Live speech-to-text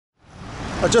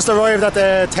I just arrived at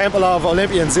the temple of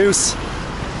Olympian Zeus.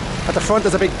 At the front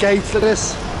there's a big gate, look at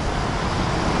this.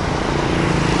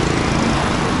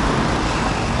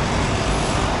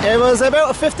 It was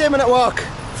about a 15-minute walk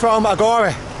from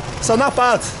Agora, so not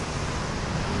bad.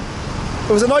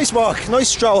 It was a nice walk, nice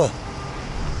stroll.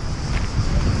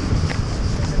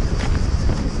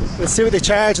 Let's see what they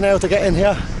charge now to get in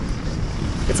here.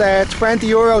 It's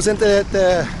 €20 into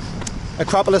the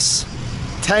Acropolis,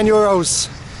 €10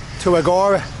 to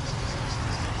Agora.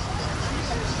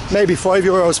 Maybe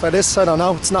 €5 for this, I don't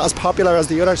know. It's not as popular as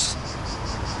the others.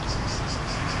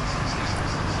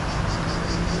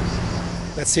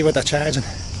 Let's see what they're charging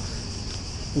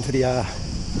into the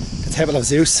Temple of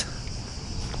Zeus.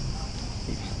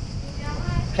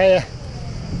 Hey,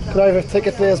 could I have a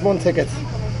ticket please? One ticket.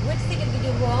 Which ticket did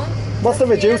you want? What's the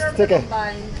reduced ticket?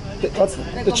 What's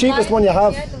the cheapest one you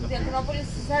have? The Acropolis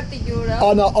is €30.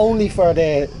 Oh no, only for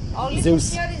the Only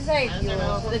Zeus. for here is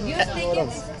 €8. The reduced ticket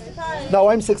is 65. No,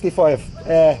 I'm 65.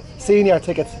 Senior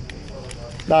ticket.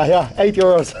 Nah, yeah,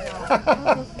 €8.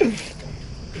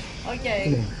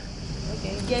 Okay.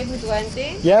 Okay, you gave me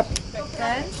 20. Yep.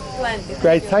 10, 20.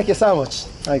 Great, thank you so much.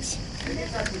 Thanks. There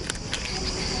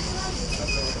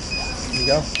you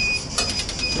go.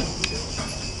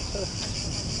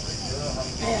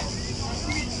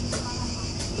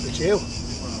 Look at you.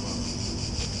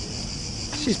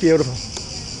 She's beautiful.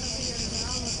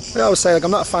 I always say, like,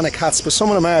 I'm not a fan of cats, but some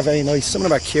of them are very nice. Some of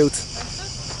them are cute.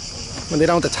 When they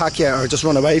don't attack you or just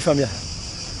run away from you.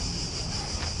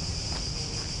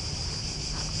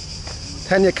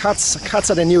 Tell you, cats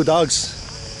are the new dogs.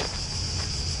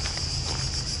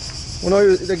 When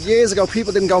like years ago,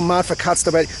 people didn't go mad for cats.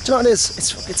 Do you know what it is?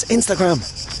 It's Instagram.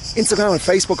 Instagram and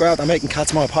Facebook are out there making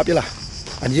cats more popular.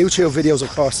 And YouTube videos, of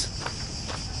course.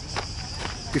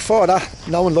 Before that,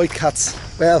 no one liked cats.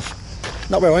 Well,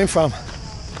 not where I'm from.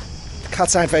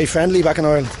 Cats aren't very friendly back in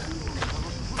Ireland.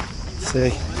 Let's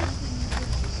see.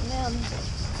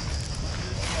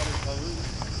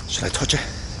 Should I touch it?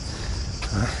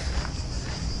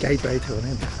 Gateway to an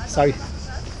end. Sorry.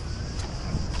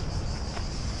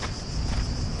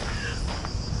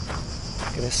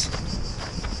 Look at this.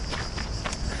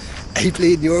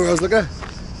 €8, look at it.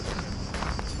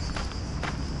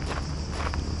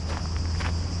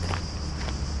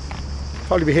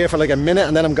 Probably be here for like a minute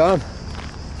and then I'm gone.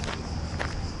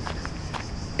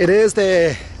 It is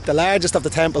the largest of the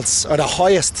temples, or the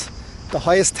highest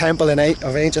temple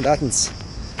of ancient Athens.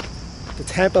 The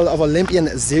temple of Olympian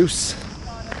Zeus.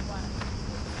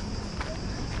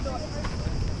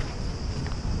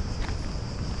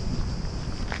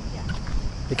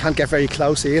 You can't get very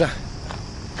close either.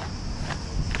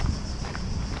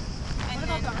 What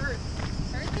about the Earth?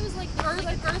 Earth was like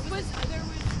Earth was there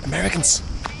was Americans.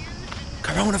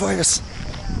 Coronavirus.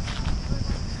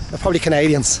 They're probably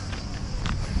Canadians.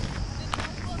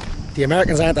 The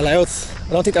Americans aren't allowed. I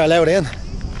don't think they're allowed in.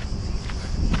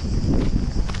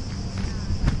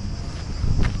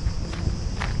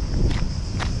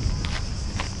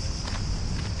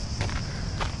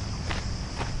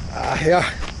 Here.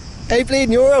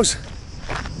 €8.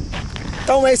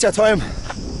 Don't waste your time.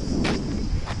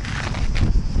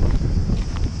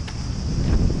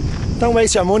 Don't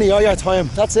waste your money or your time.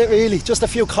 That's it really. Just a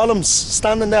few columns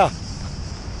standing there.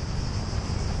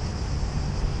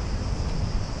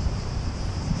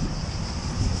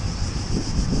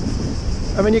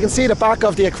 I mean, you can see the back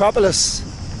of the Acropolis,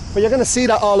 but you're going to see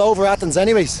that all over Athens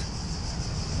anyways.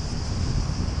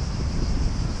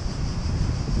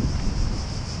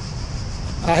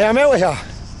 I'm out of here.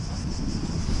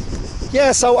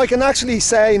 Yeah, so I can actually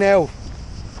say now,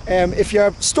 if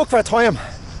you're stuck for time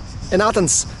in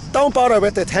Athens, don't bother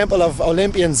with the temple of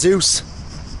Olympian Zeus.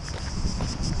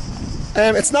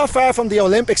 It's not far from the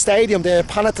Olympic Stadium, the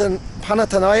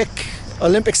Panathinaik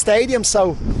Olympic Stadium,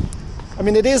 so I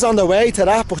mean it is on the way to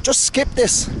that, but just skip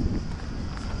this.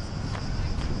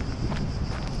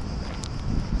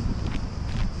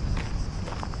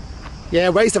 Yeah,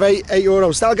 waste of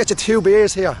 €8. That'll get you 2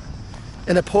 beers here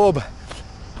in a pub,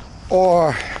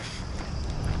 or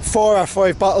 4 or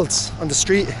 5 bottles on the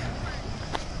street,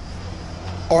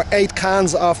 or 8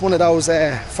 cans off one of those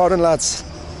foreign lads.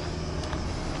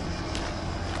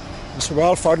 So we're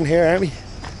all foreign here, aren't we?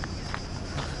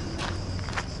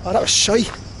 Oh, that was shy.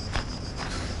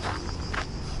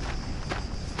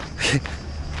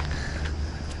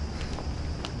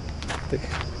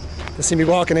 They see me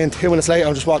walking in 2 minutes later,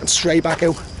 I'm just walking straight back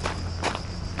out.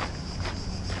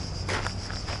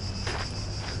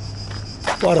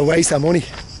 What a waste of money.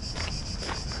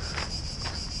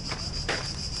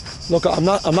 Look, I'm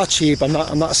not cheap, I'm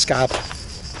not a scab.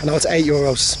 I know it's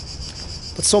 €8.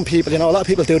 But some people, you know, a lot of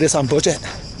people do this on budget.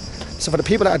 So for the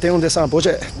people that are doing this on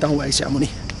budget, don't waste your money.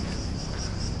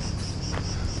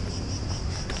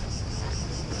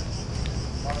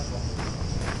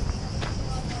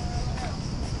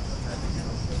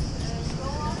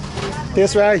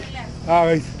 This way. All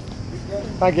right.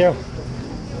 Thank you.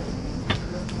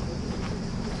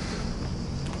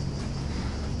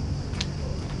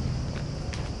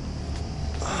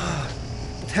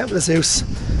 Temple of Zeus.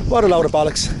 What a load of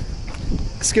bollocks.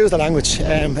 Excuse the language.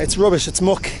 It's rubbish. It's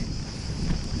muck.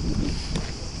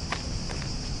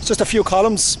 It's just a few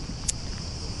columns.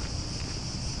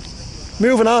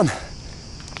 Moving on.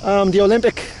 The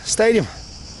Olympic Stadium.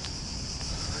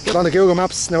 Get on the Google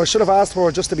Maps. Now I should have asked for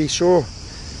it just to be sure.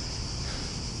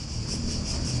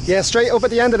 Yeah, straight up at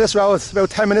the end of this road,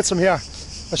 about 10 minutes from here,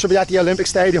 I should be at the Olympic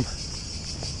Stadium,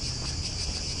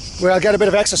 where I'll get a bit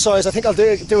of exercise. I think I'll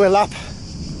do a lap.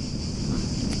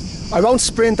 I won't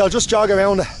sprint, I'll just jog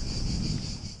around it.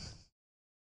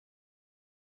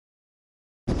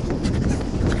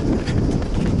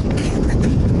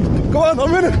 Go on,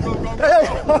 I'm winning. Hey,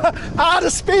 the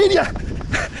speed, yeah.